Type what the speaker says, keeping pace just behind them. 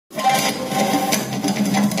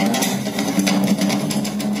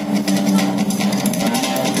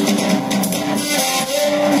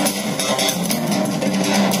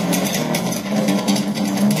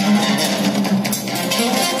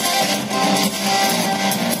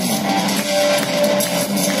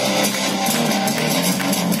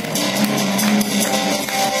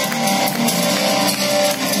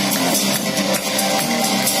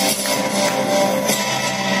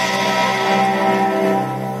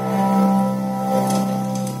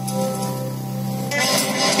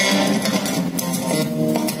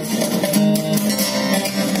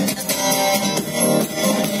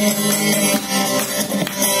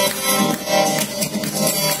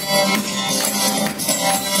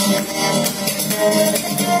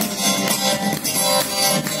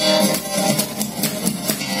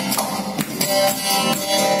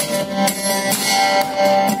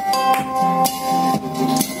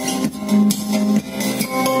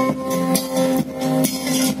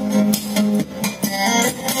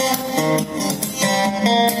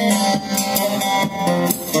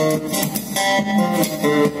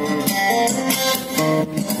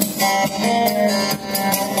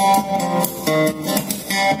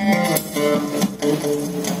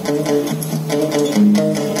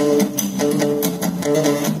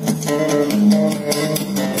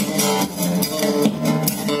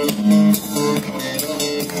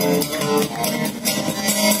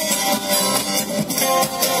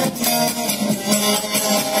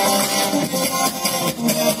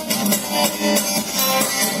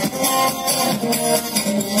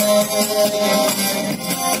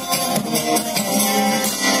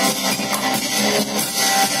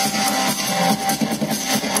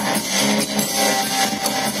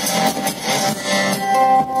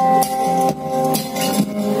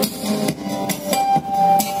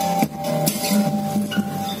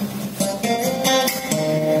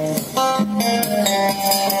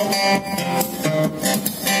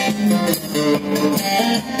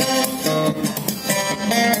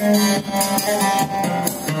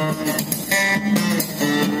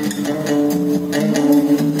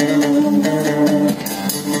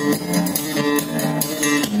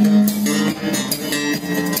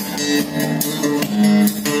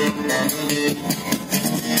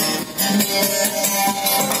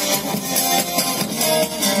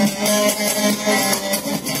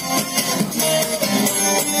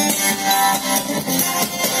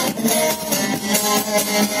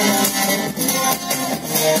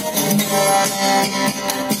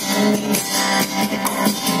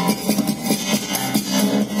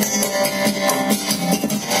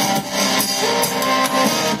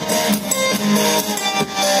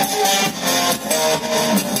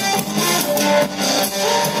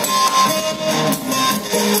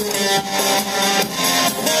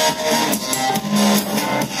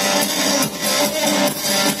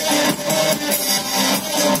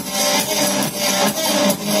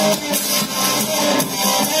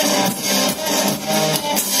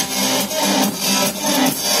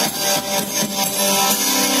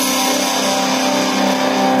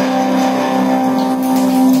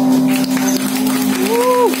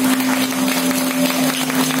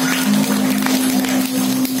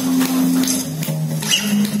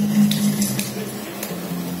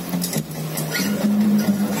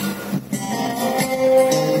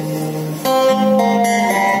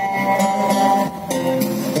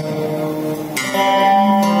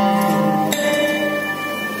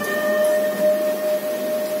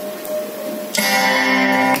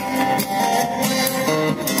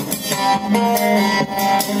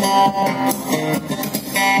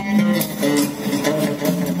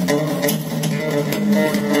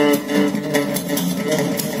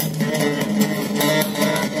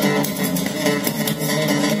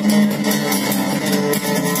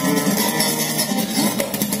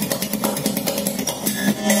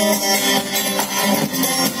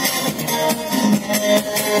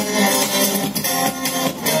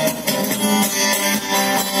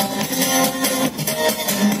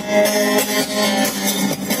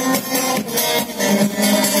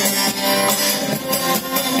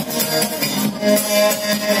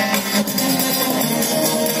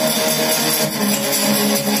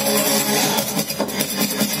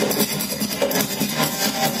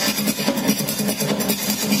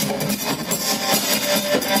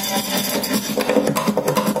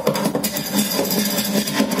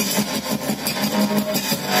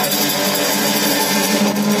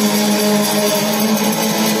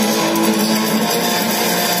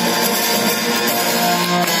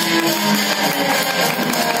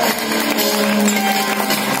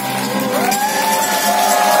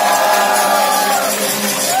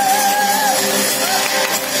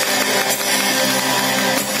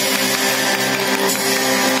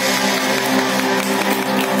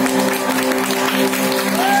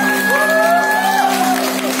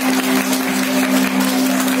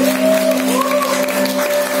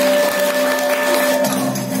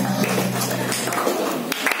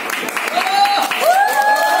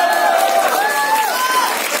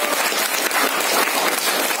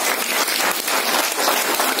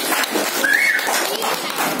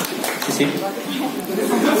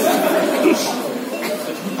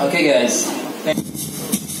Okay, guys.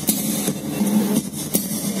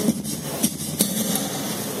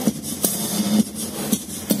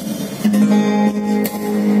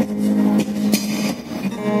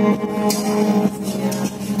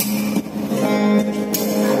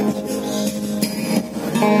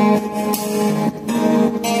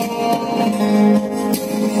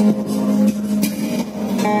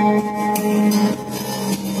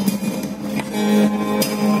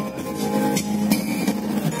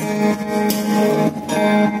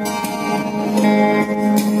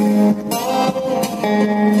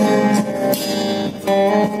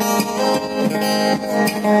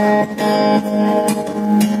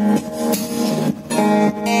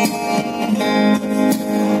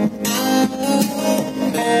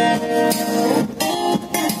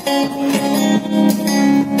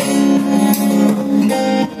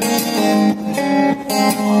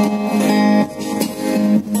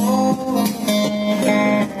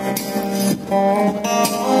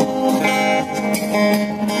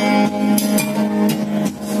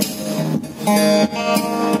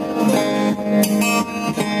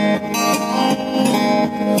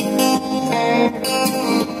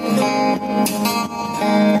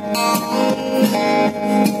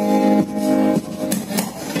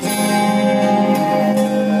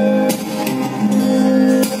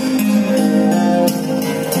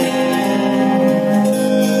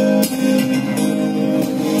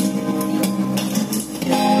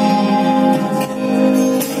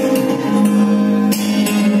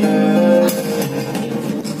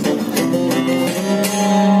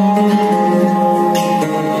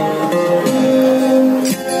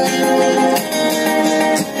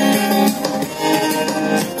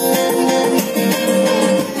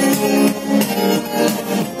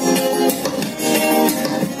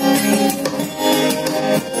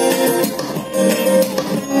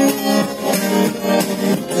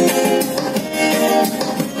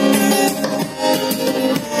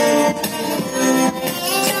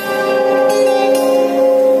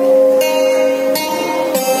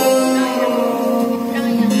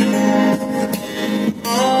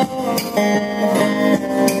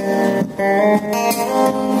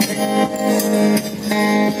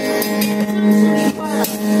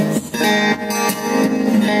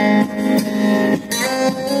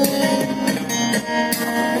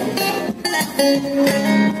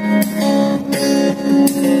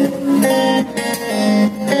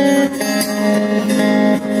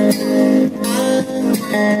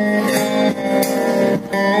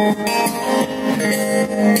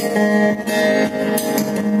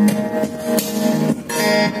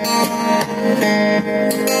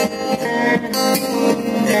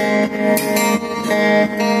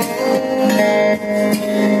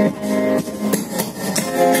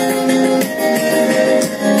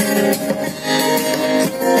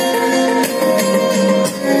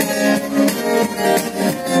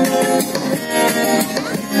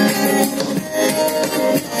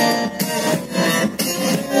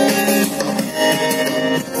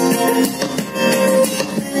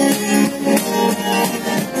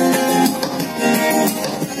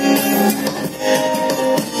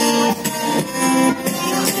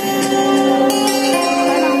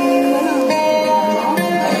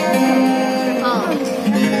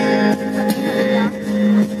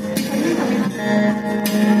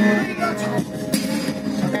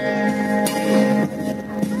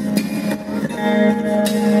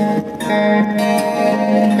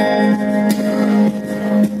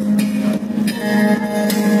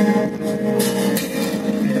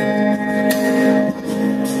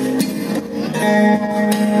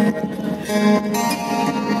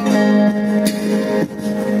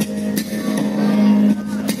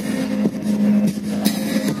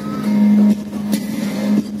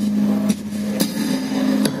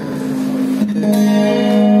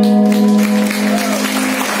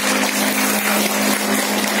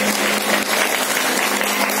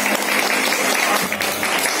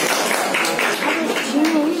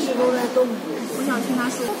 我想听他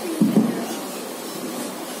说。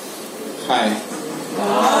Hi.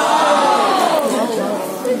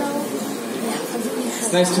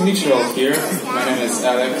 It's nice to meet you all here. My name is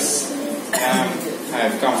Alex.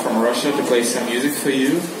 I've come from Russia to play some music for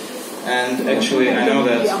you. And actually, I know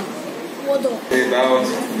that about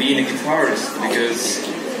being a guitarist because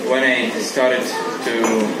when I started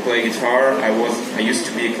to play guitar, I used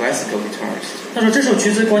to be a classical guitarist. 他说这首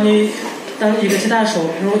曲子关于当一个吉他手，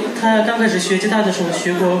然后他刚开始学吉他的时候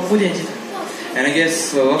学过古典吉他。And I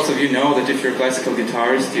guess lots of you know that if you're a classical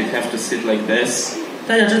guitarist, you'd have to sit like this.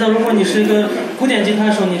 大家知道，如果你是一个古典吉他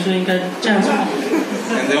手，你是应该这样做。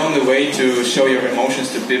And the only way to show your emotions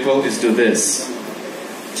to people is do this.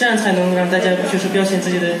 这样才能让大家就是表现自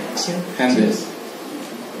己的情。And this.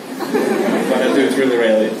 But I do it really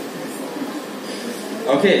rarely.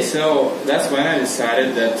 Okay, so that's when I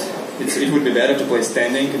decided that it would be better to play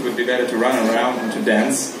standing. It would be better to run around and to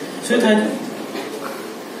dance.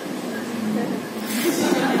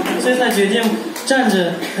 所以他决定站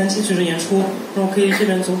着弹琴就是演出，然后可以这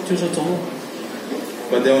边走就是走路。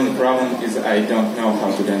But the only problem is I don't know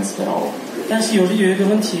how to dance at all. 但是有一个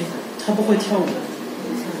问题，他不会跳舞。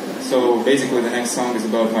So basically, the next song is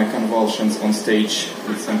about my convulsions on stage,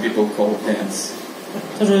 which some people call dance.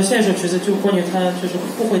 他说下一首曲子就关于他就是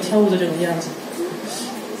不会跳舞的这种样子。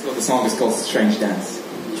So the song is called Strange Dance.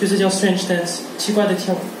 曲子叫 Strange Dance， 奇怪的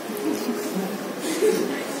跳舞。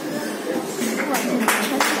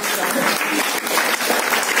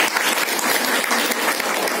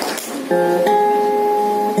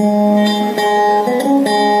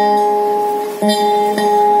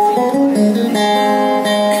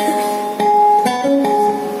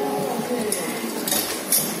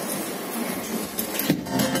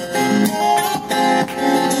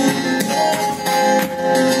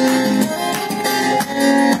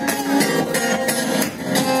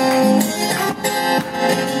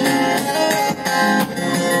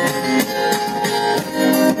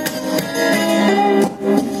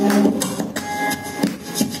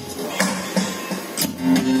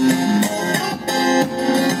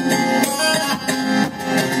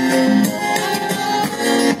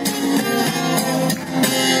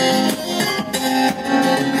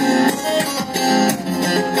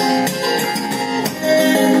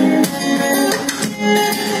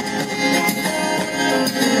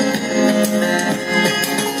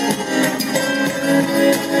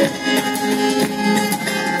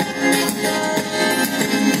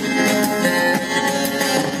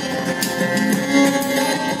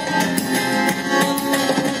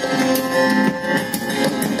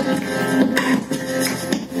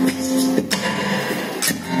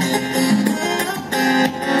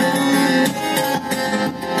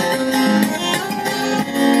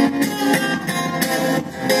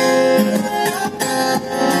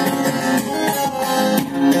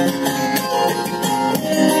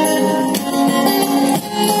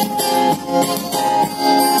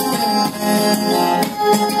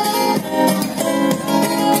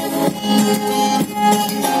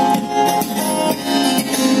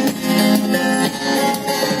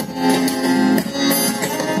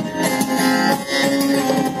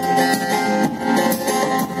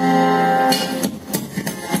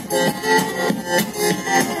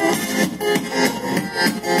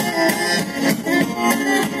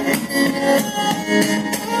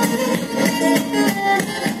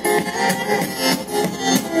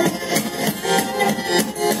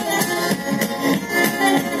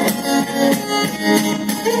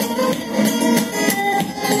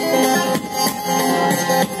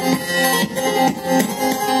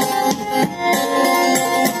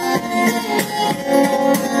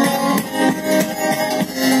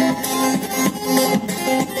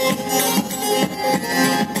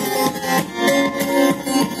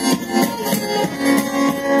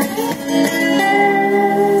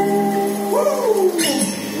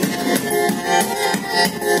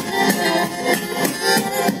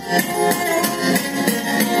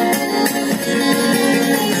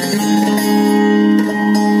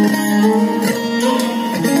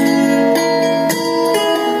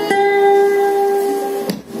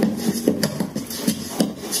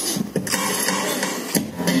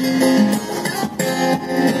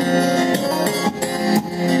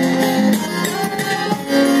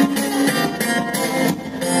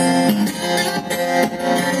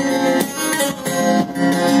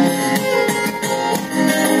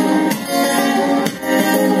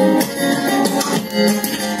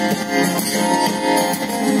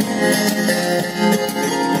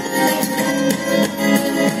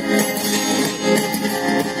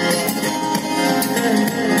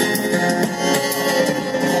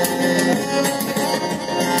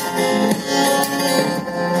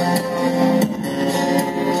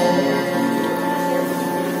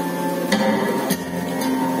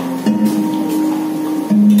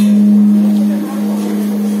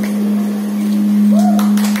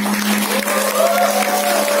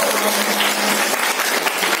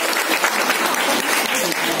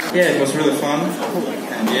Yeah, it was really fun,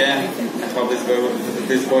 and yeah, I hope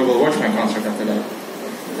this boy will watch my concert after that.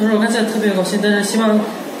 他说我刚才特别高兴，但是希望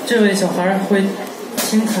这位小孩会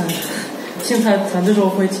听他弹的时候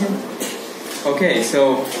会听。Okay,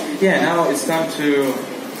 so yeah, now it's time to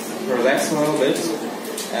relax a little bit,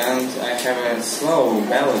 and I have a slow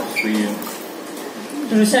ballad for you.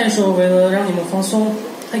 就是下一首为了让你们放松，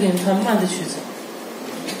他给你弹慢的曲子。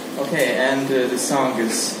Okay, and the song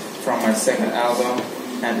is from my second album,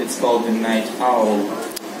 and it's called The Night Owl.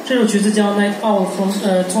 这首曲子叫《Night Owl》，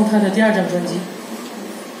从他的第二张专辑。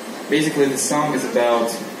Basically, the song is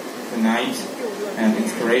about the night and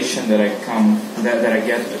inspiration that I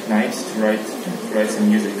get at night to write some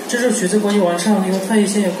music. 这首曲子关于晚上，因为他以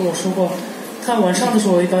前也跟我说过，他晚上的时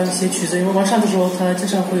候一般写曲子，因为晚上的时候他经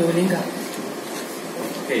常会有灵感。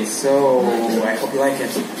Okay, so I hope you like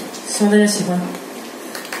it. 希望大家喜欢。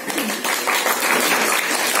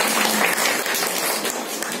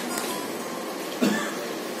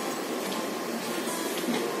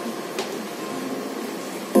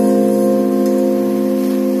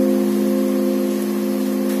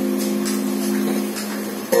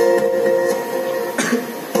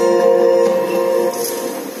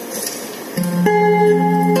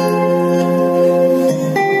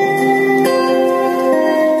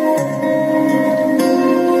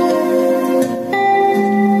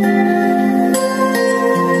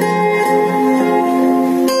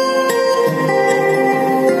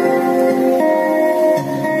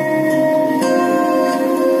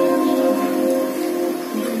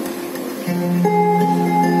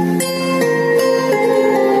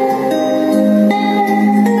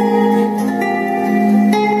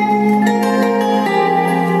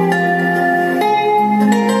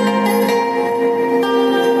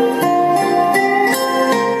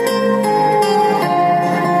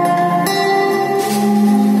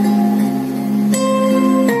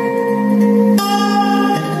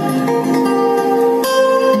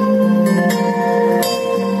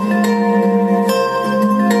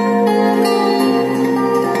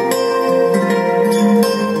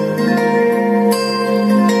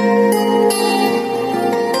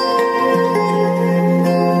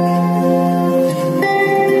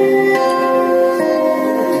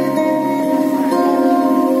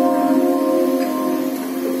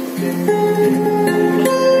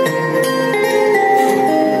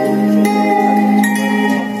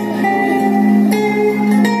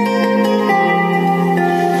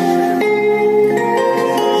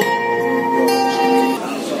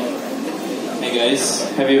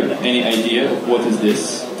Have you any idea what is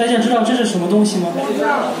this? 大家知道这是什么东西吗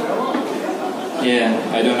Yeah,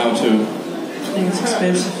 I don't know too. I think it's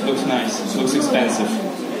expensive. Looks nice. Looks expensive.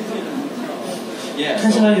 Yeah.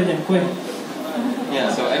 看起来有点贵。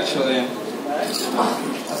Yeah. So actually,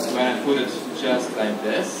 when I put it just like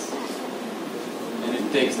this, and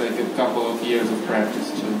it takes like a couple of years of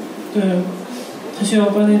practice too. 对，他需要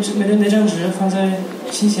把那张纸放在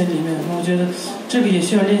琴弦里面，我觉得这个也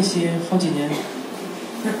需要练习好几年。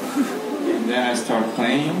And then I start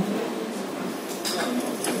playing.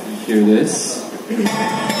 Hear this.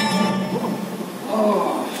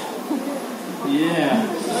 Oh, yeah.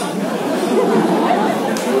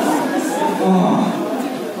 Oh,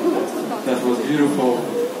 that was beautiful.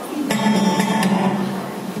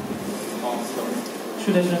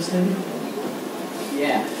 Should I translate it?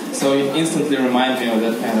 Yeah. So it instantly reminds me of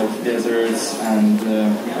that kind of deserts and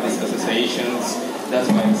these associations. That's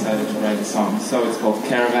why I decided to write the song. So it's called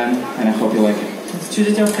Caravan, and I hope you like it. 曲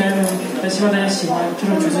子叫 Caravan， 希望大家喜欢。这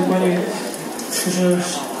首曲子关于，就是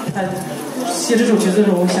写这首曲子的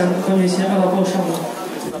时候，我想关于一些阿拉伯上的。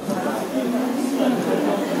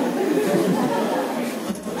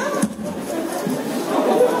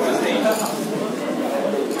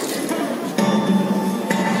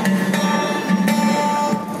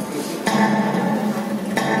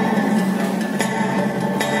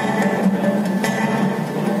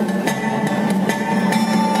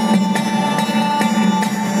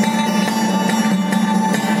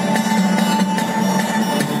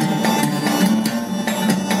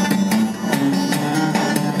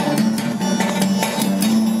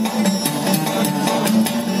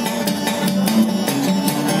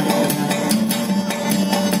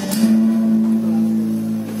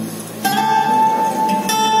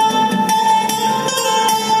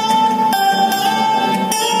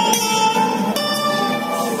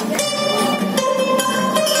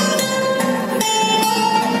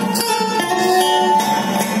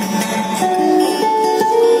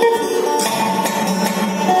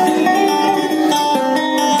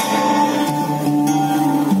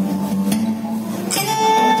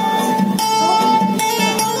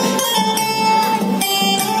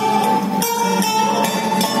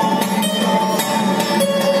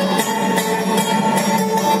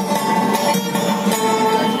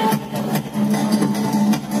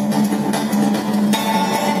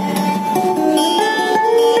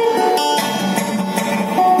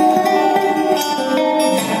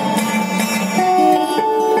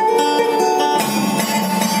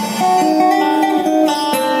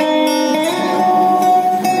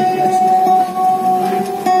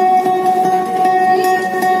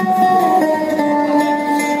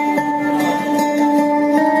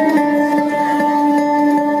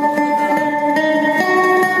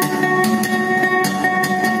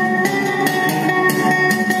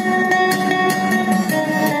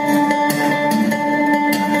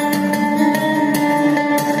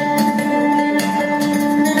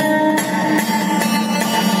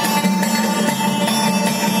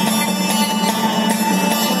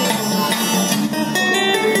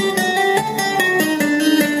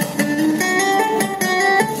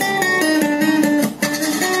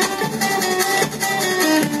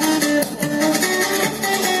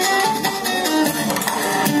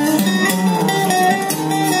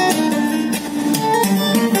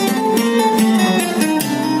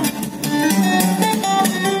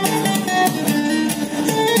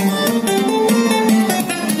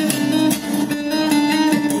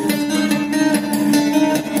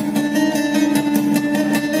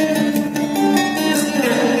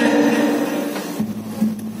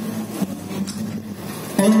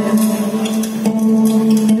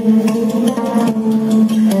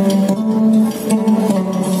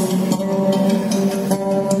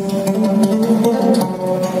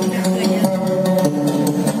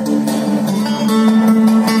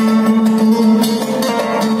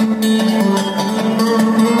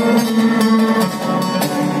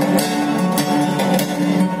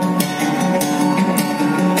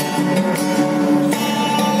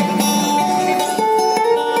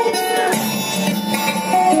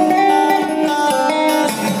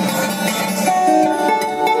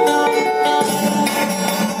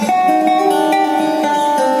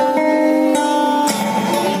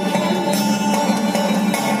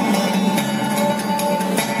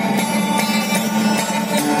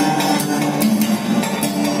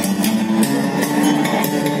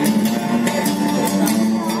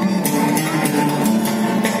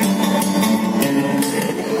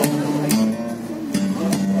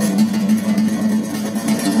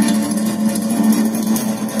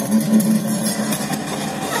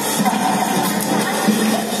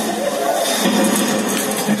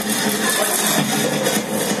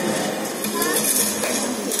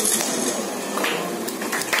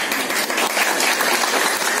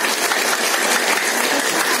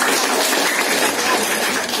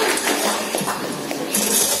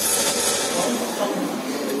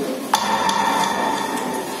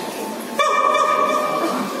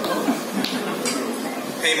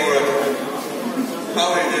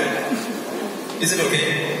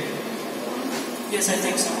Yes, I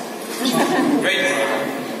think so. Great.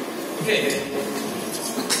 Okay.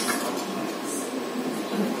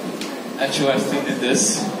 Actually, I think that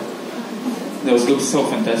those look so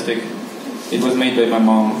fantastic. It was made by my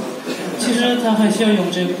mom. 其实他很需要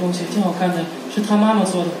用这个东西，挺好看的，是他妈妈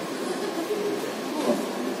做的。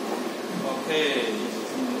Okay.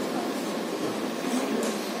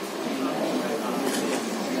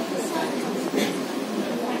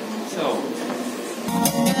 So.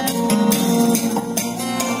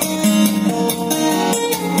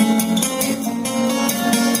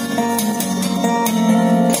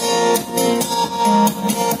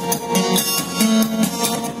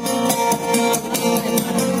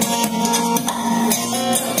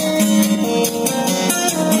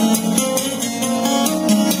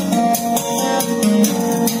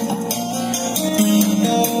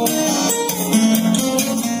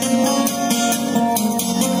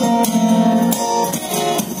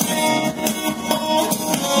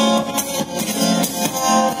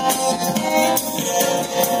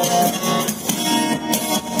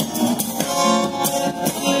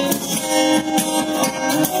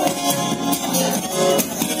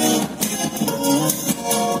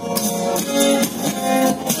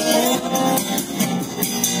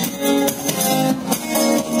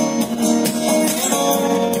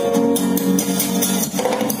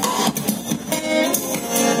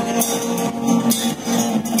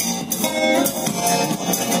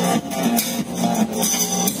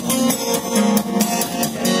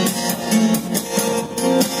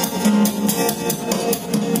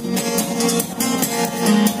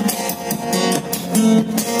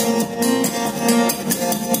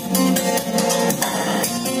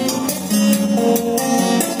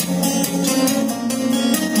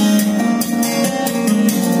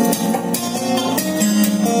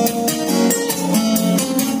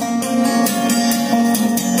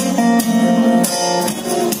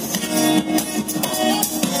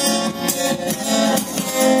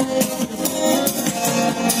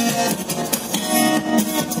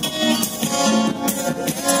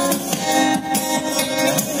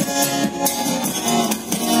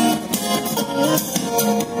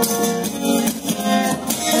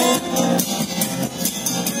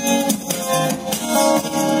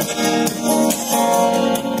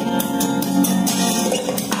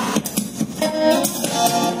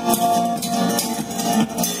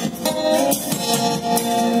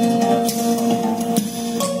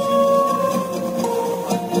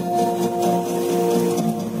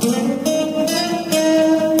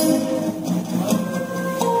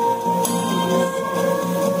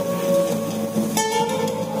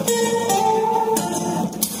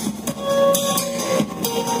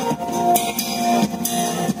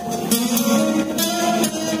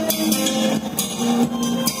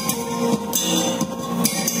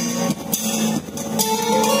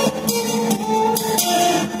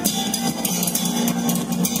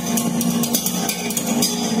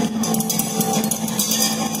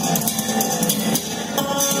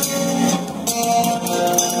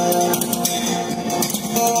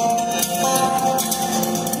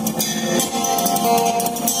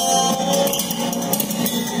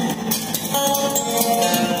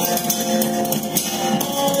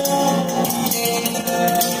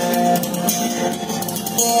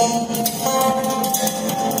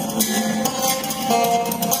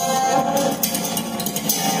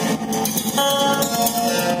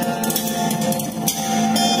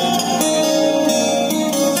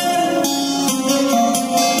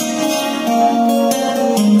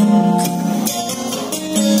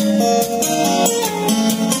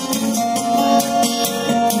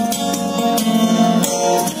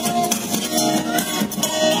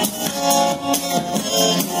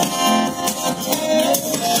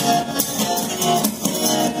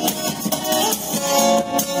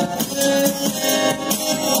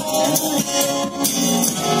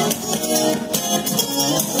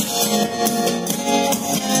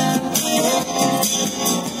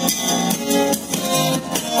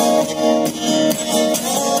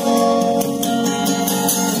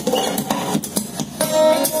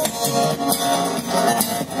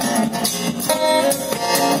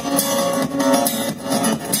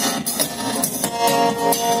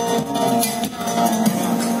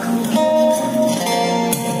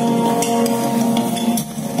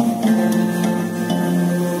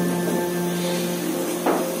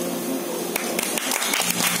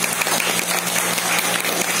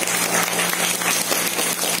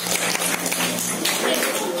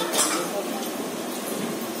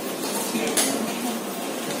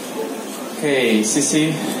 Okay,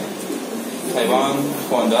 Sisi, Taiwan,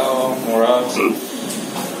 Guangdao, Murat.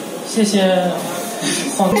 谢谢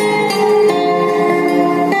黄。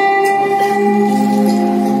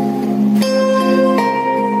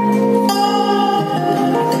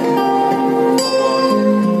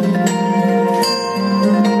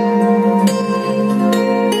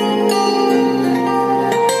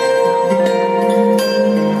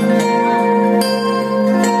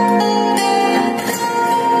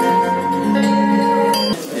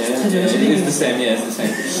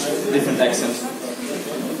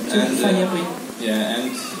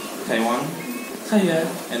太原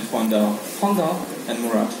and Huangdao 黄岛 and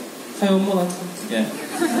Murat. 还有莫拉特。Yeah.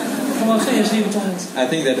 那么这也是一个重要词。I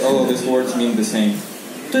think that all of these words mean the same.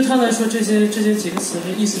 对他来说，这些几个词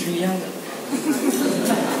的意思是一样的。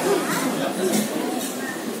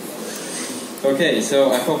Okay,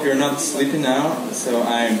 so I hope you're not sleepy now. So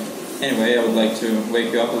anyway, I would like to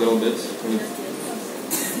wake you up a little bit with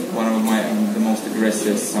one of the most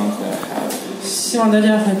aggressive songs that I have. 希望大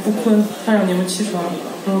家还不困，还让你们起床。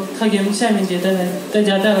然后他给下面大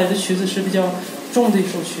家带来的曲子是比较重的一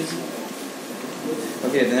首曲子。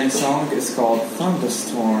Okay, the next song is called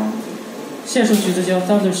Thunderstorm. 下首曲子叫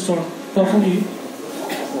Thunderstorm 暴风雨。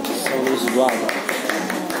So is right.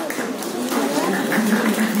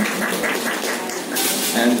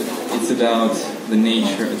 And it's about the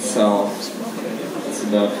nature itself. It's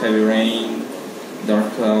about heavy rain,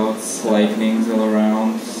 dark clouds, lightnings all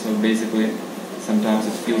around. So basically, sometimes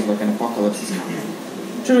it feels like an apocalypse is coming.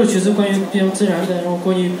 这首曲子关于比较自然的，然后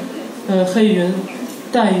关于黑云、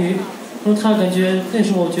大雨，然后他感觉那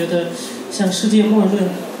时候我觉得像世界末日。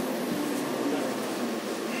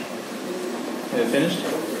Have you finished?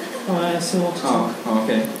 I still want to talk. Oh,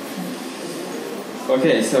 okay.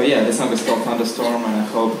 Okay, so yeah, the song is called Thunderstorm, and I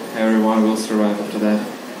hope everyone will survive after that.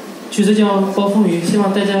 曲子叫暴风雨，希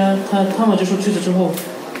望大家唱完这首曲子之后，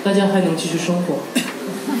大家还能继续生活。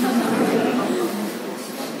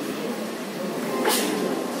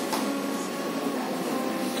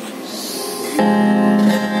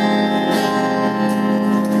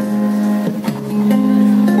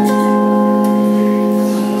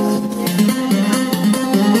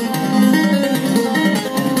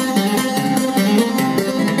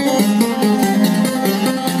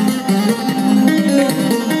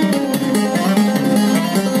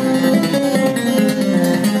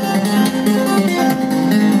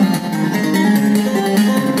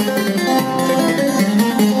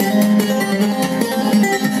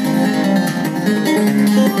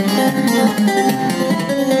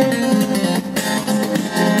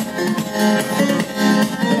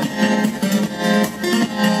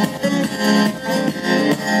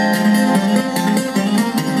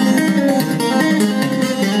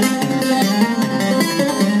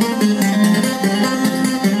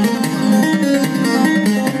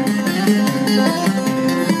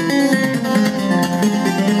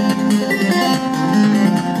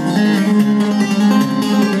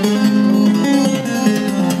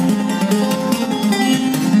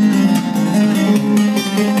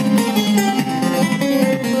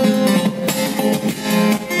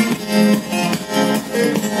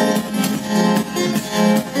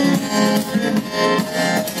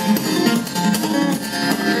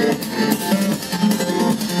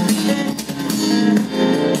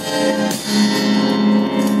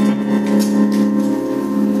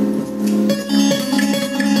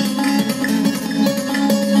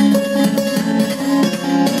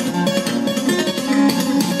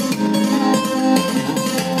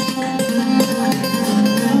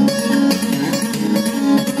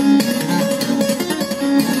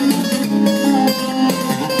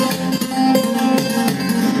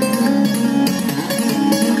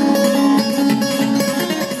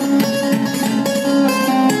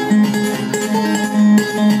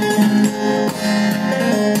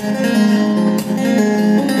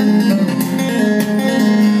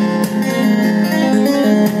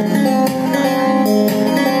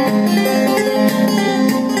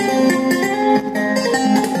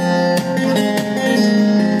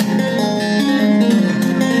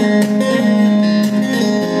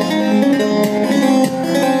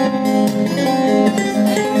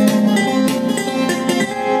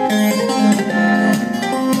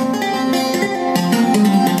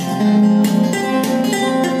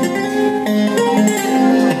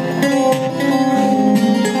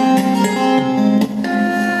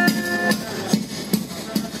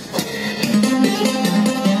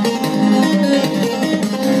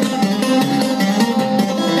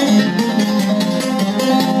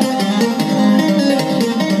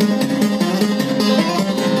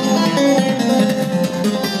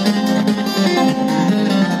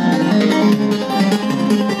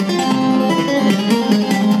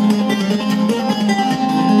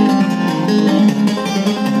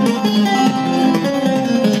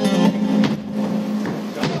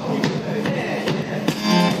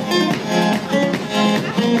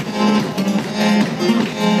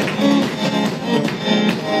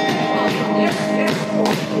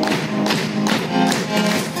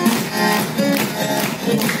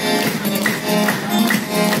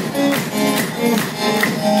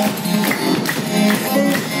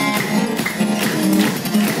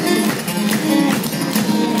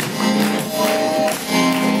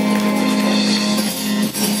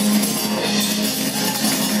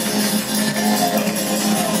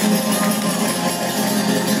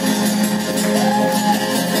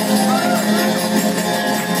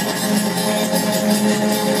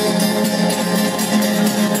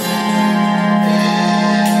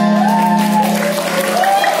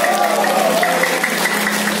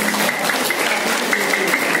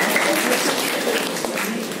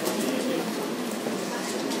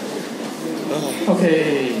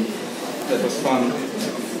that was fun.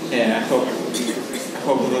 Yeah, I hope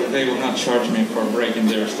that they will not charge me for breaking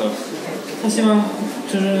their stuff. 他希望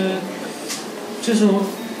就是这首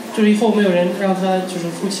就是以后没有人让他就是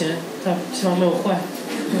付钱，他希望没有坏。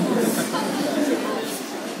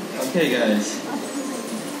Okay, guys.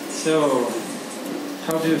 So,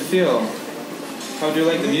 how do you feel? How do you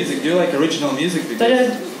like the music? Do you like original music?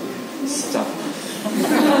 Because... Stop.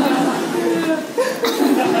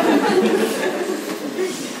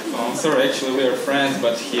 Oh, sorry, actually we are friends,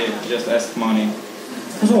 but he just asked money.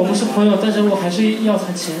 他说我们是朋友，但是我还是要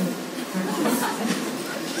他钱。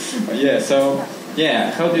Yeah, so,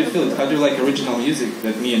 yeah, how do you feel? How do you like original music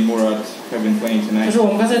that me and Murat have been playing tonight? 他说我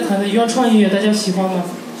们刚才弹的原创音乐，大家喜欢吗？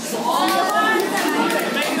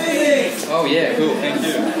 Oh yeah, cool, thank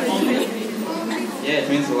you. Yeah, it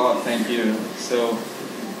means a lot, thank you. So,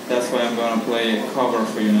 that's why I'm gonna play a cover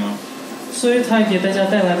for you now. 所以他给大家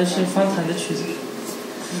带来的是翻弹的曲子。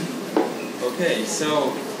 Okay,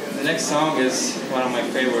 so the next song is one of my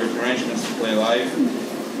favorite arrangements to play live,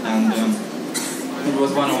 and it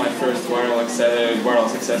was one of my first viral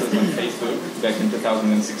successes on Facebook back in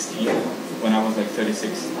 2016 when I was like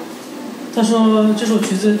 36. 他说这首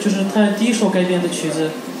曲子就是他第一首改编的曲子，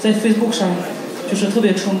在 Facebook 上就是特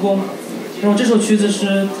别成功。然后这首曲子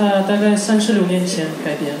是他大概36年前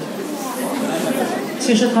改编的，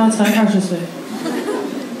其实他才20岁。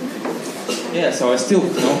 Yeah, so I still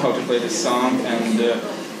know how to play this song, and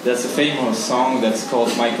that's a famous song that's called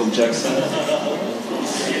Michael Jackson,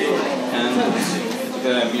 and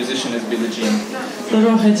the musician is Billie Jean. 他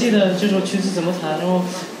说还记得这首曲子怎么弹，然后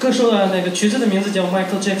歌手的那个曲子的名字叫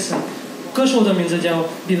Michael Jackson， 歌手的名字叫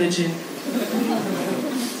Billie Jean。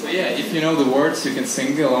 So yeah, if you know the words, you can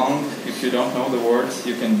sing along. If you don't know the words,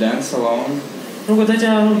 you can dance along. 如果大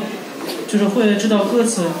家就是会知道歌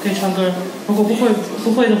词，可以唱歌；如果不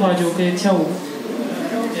会的话，就可以跳舞。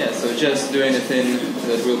 Yeah, so just do anything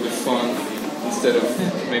that will be fun instead of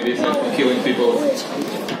maybe killing people.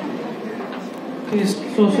 可以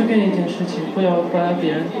做随便一件事情，不要把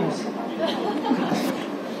别人打死。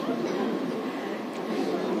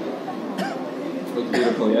 Looks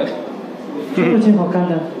beautiful, yeah? 是不是挺好看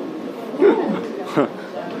的？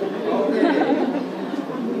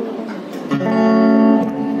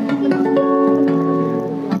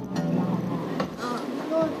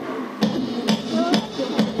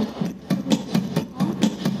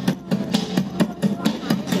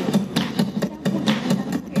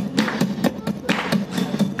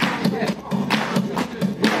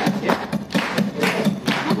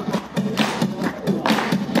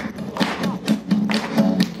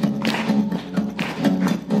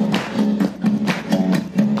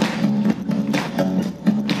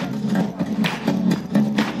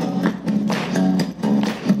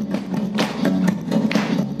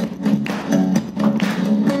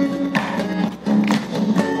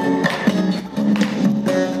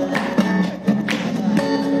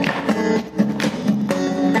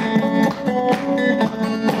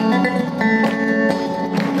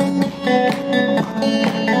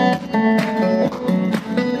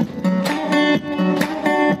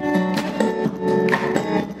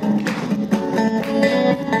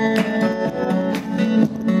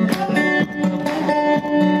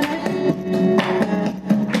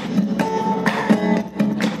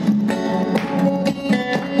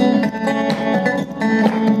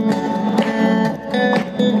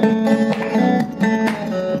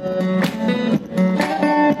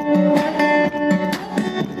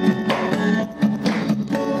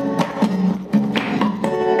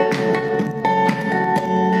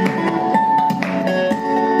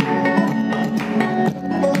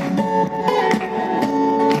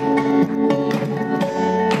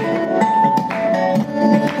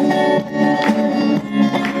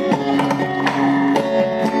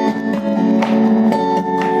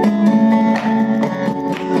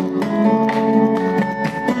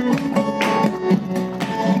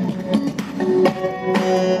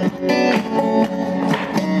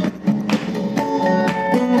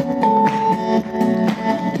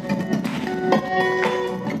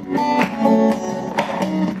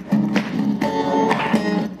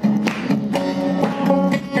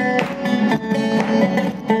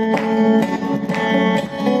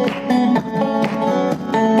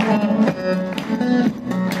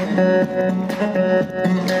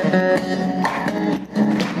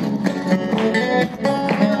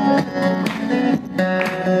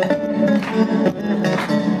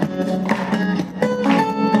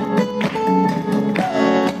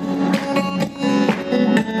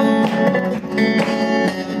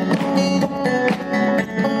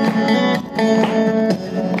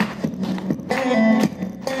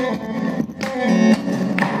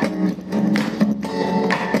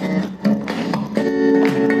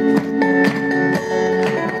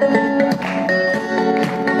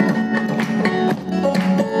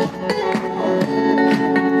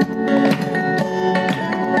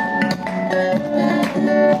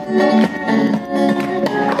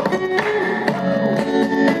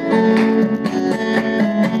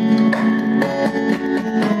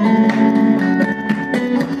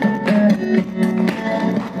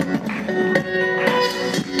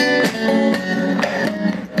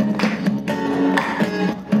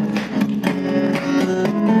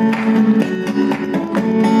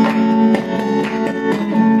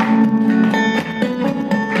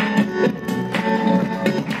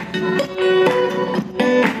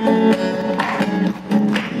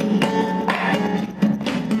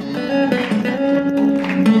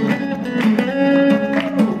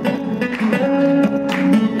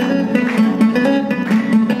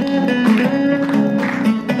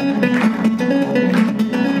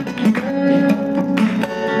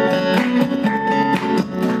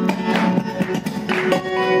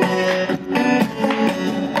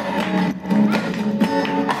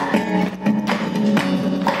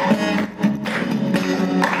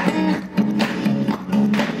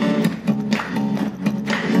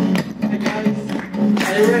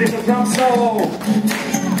 drum solo.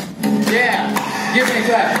 Yeah, give me a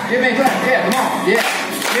clap, give me a clap, yeah, come on, yeah,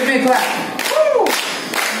 give me a clap. Woo!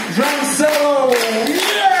 Drum solo,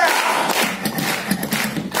 yeah!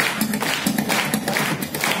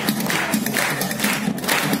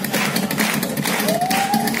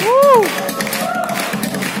 Woo!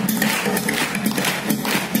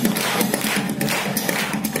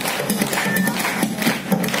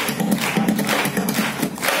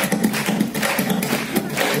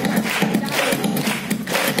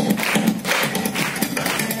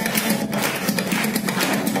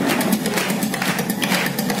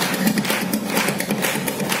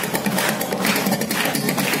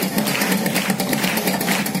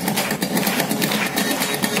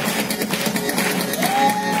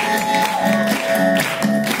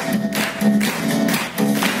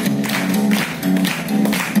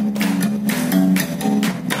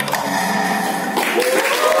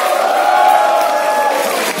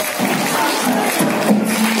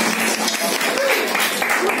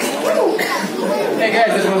 Hey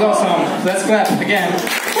guys, this was awesome. Let's clap again.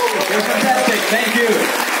 You're fantastic. Thank you.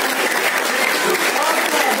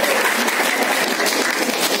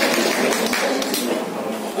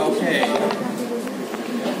 Okay.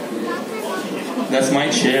 That's my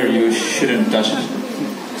chair. You shouldn't touch it.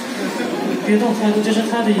 别动态度，这是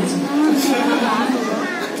他的椅子。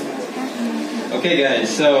Okay guys,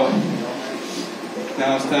 so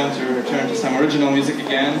now it's time to return to some original music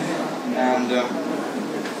again, and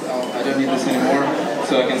I don't need this anymore,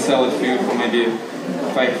 so I can sell it for you for maybe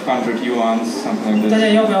 500 yuan, something like 大 this. 家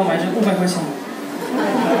要不要买这500块钱？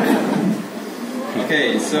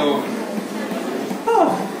 Okay, so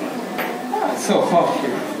it's so hot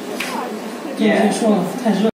here. 对，我跟你说了，太热。